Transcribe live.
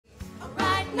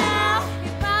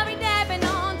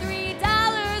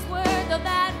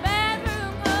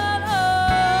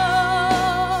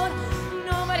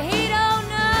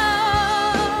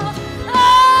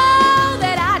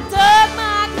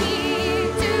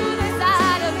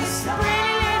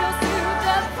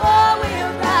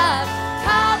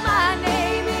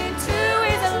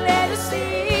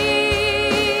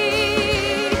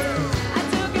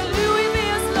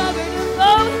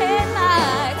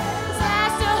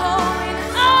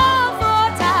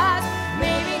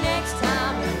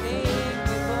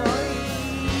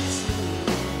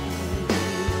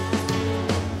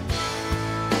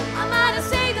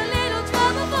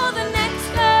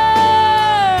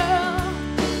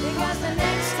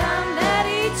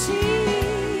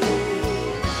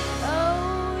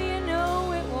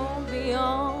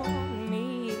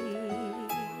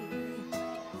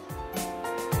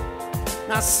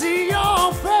see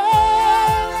your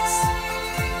face.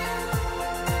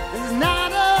 It's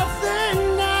not a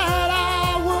thing that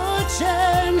I would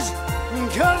change,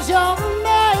 'cause you're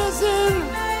amazing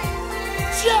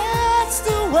just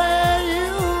the way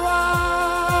you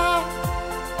are.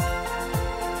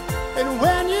 And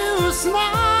when you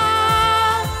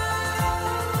smile,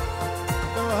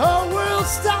 the whole world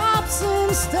stops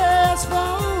and stares for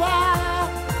a while,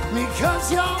 because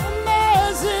you're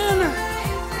amazing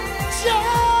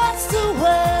just the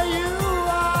way you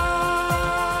are.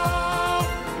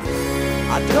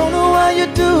 I don't know why you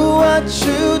do what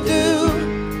you do.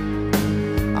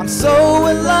 I'm so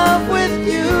in love with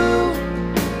you.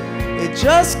 It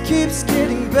just keeps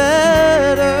getting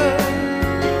better.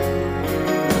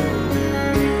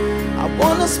 I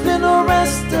wanna spend the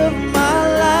rest of my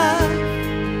life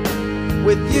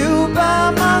with you by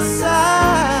my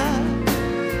side,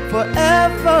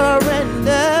 forever and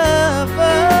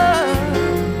ever.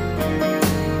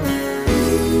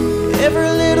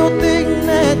 Every little thing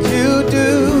that you do,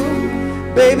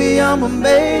 baby, I'm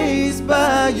amazed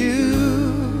by you.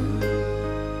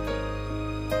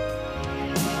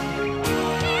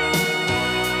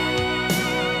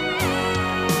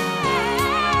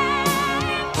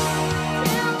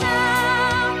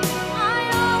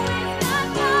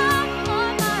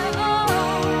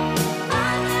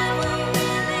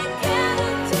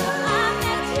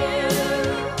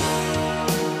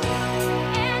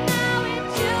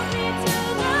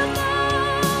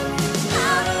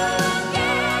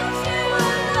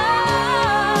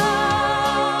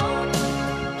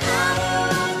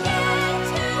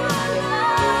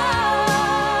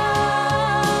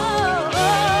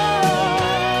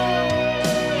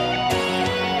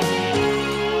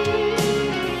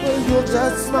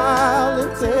 Just smile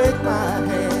and take my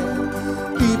hand.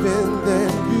 Even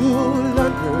then you'll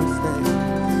understand.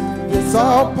 It's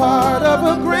all part of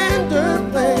a grander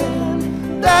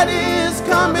plan that is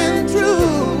coming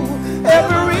true.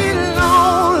 Every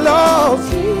long lost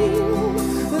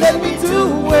dream led me to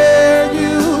where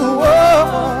you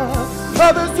are.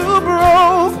 Others who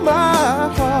broke my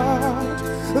heart,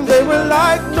 they were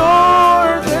like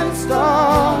northern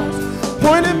stars,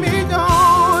 pointing me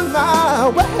on my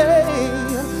way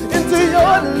into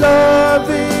your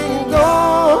loving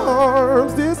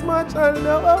arms. This much I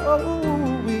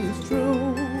know is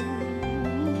true,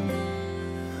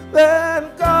 that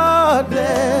God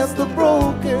bless the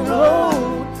broken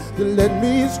road that led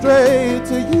me straight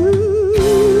to you.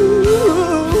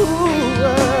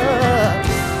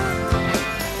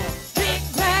 Big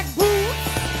black boots,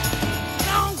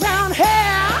 long brown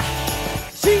hair.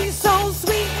 She's so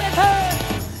sweet with her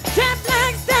jet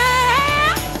black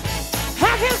stare.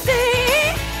 I can see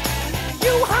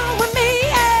you home with me,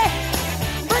 yeah,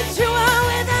 but you are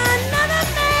with another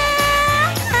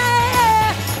man.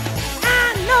 I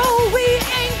know we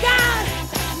ain't got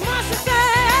much to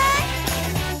say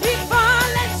before I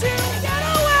let you get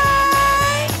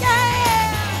away, yeah.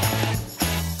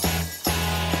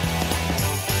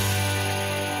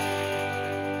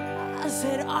 I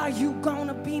said, are you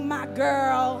gonna be my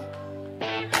girl? I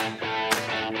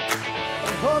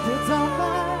hope you don't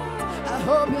mind, I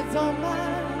hope you don't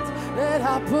mind that I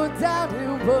put down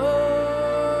in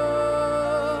words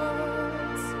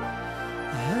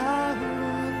how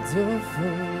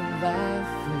wonderful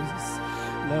life is.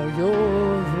 Now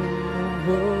you're in the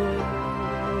world.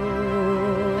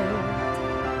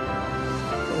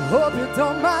 I hope you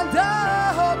don't mind, I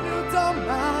hope you don't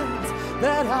mind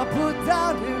that I put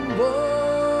down in words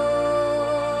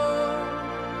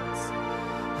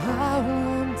how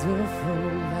wonderful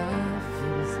life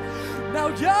is. Now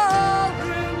you're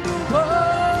in the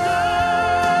world.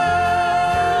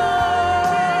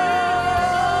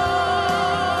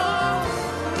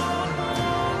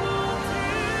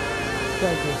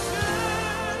 Thank you.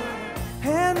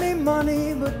 Hand me money,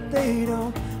 but they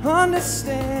don't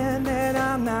understand that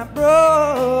I'm not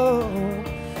broke.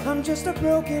 I'm just a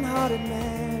broken-hearted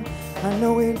man. I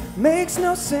know it makes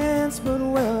no sense, but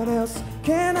what else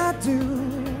can I do?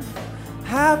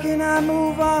 How can I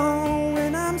move on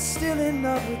when I'm still in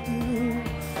love with you?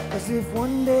 'Cause if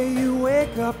one day you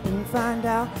wake up and find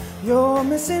out you're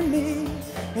missing me,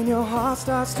 and your heart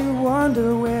starts to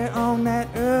wonder where on that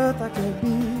earth I could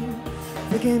be,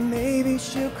 thinking maybe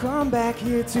she'll come back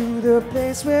here to the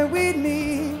place where we'd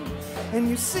meet, and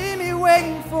you see me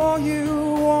waiting for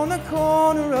you on the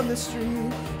corner of the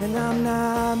street, and I'm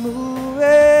not moving,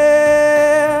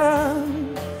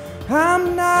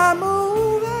 I'm not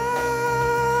moving,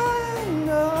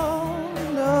 no,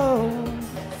 no.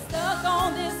 Stuck on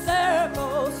this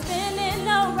circle, spinning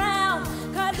around,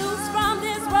 cut loose from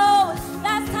this road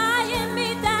that's tying me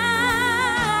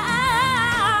down.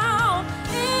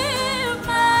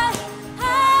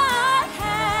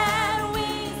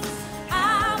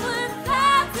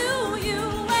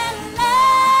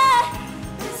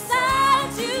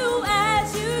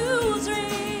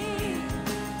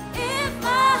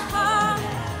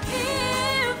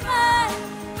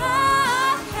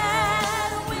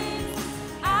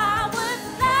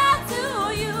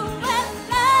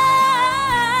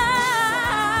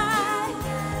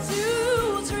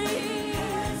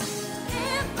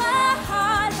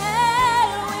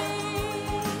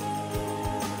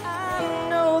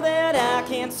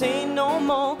 romance ain't no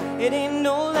more, it ain't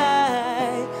no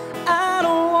lie. I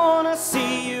don't wanna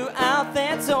see you out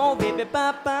that door, baby,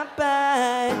 bye, bye,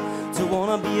 bye. Don't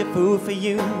wanna be a fool for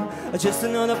you, or just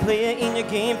another player in your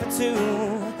game for two.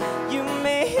 You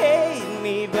may hate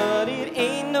me, but it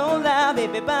ain't no lie,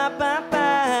 baby, bye, bye,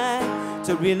 bye.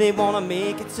 To really wanna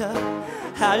make it tough,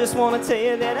 I just wanna tell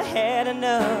you that I had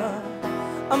enough.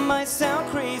 I might sound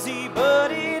crazy,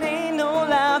 but it ain't no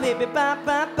lie, baby, bye,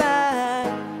 bye,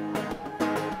 bye.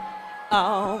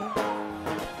 Oh.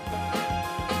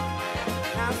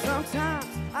 Now sometimes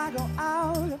I go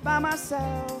out by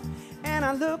myself and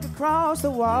I look across the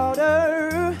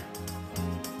water,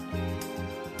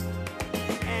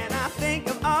 and I think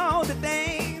of all the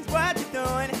things what you're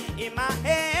doing. In my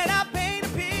head I paint a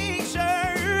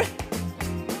picture,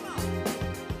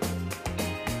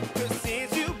 'cause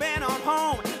since you've been on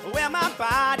home, well, my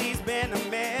body's been a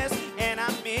mess, and I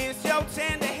miss your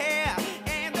tender hair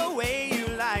and the way you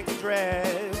like to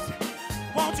dress.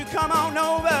 Won't you come on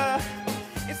over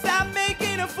and stop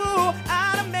making a fool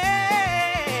out of me?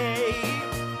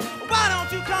 Why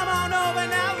don't you come on over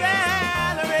now,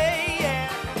 Valerie? Yeah.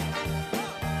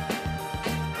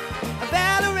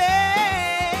 Valerie,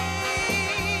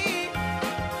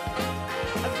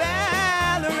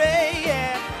 Valerie,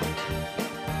 yeah.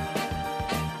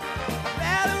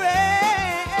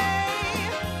 Valerie,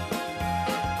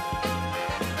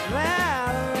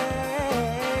 Valerie,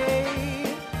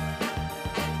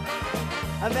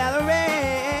 Valerie.